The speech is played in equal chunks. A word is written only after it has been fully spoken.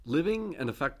Living and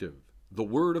Effective, the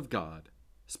Word of God.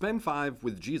 Spend 5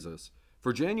 with Jesus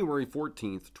for January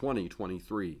 14th,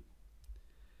 2023.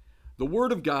 The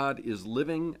Word of God is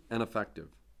living and effective,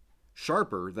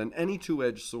 sharper than any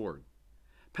two-edged sword,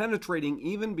 penetrating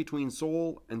even between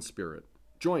soul and spirit,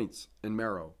 joints and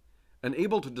marrow, and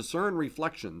able to discern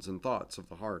reflections and thoughts of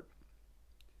the heart.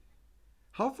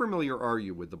 How familiar are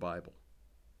you with the Bible?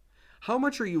 How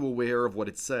much are you aware of what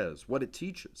it says, what it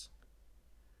teaches?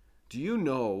 Do you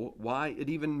know why it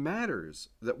even matters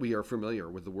that we are familiar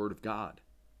with the Word of God?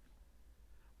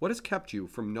 What has kept you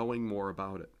from knowing more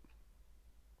about it?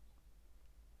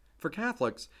 For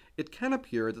Catholics, it can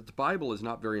appear that the Bible is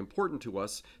not very important to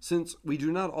us since we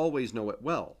do not always know it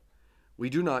well. We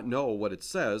do not know what it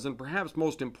says, and perhaps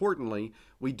most importantly,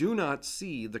 we do not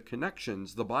see the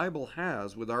connections the Bible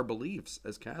has with our beliefs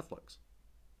as Catholics.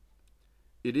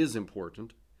 It is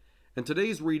important, and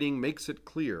today's reading makes it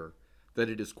clear that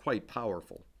it is quite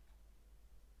powerful.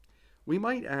 We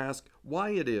might ask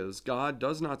why it is God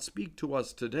does not speak to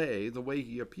us today the way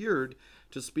he appeared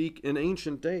to speak in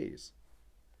ancient days.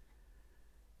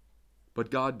 But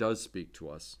God does speak to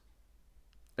us,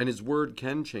 and his word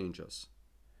can change us.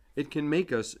 It can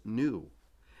make us new.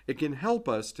 It can help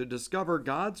us to discover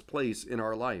God's place in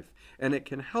our life, and it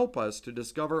can help us to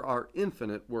discover our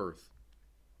infinite worth.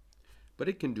 But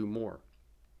it can do more.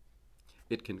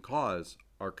 It can cause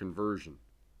our conversion.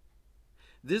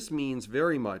 This means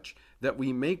very much that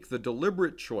we make the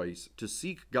deliberate choice to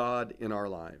seek God in our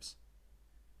lives.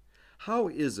 How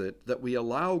is it that we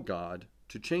allow God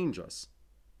to change us?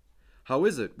 How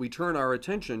is it we turn our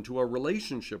attention to a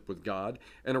relationship with God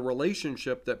and a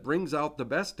relationship that brings out the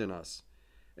best in us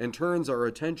and turns our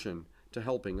attention to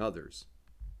helping others?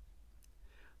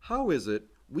 How is it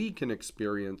we can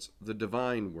experience the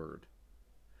divine word?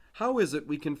 How is it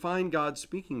we can find God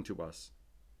speaking to us?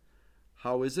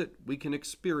 How is it we can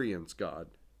experience God?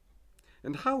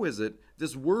 And how is it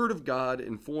this Word of God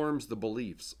informs the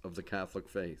beliefs of the Catholic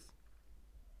faith?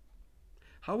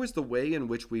 How is the way in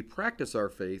which we practice our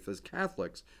faith as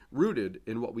Catholics rooted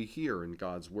in what we hear in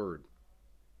God's Word?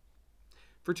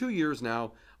 For 2 years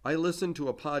now, I listened to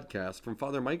a podcast from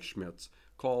Father Mike Schmitz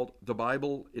called The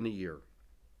Bible in a Year.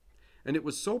 And it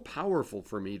was so powerful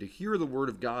for me to hear the Word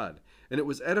of God, and it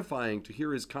was edifying to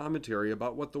hear his commentary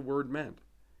about what the Word meant.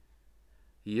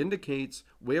 He indicates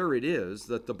where it is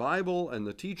that the Bible and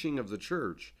the teaching of the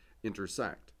Church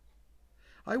intersect.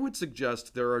 I would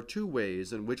suggest there are 2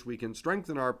 ways in which we can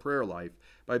strengthen our prayer life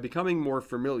by becoming more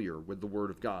familiar with the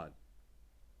Word of God.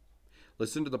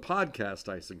 Listen to the podcast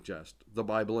I suggest, The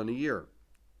Bible in a Year.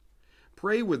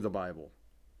 Pray with the Bible.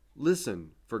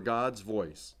 Listen for God's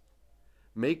voice.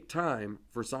 Make time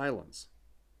for silence.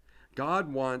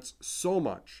 God wants so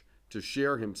much to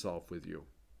share himself with you.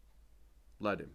 Let him.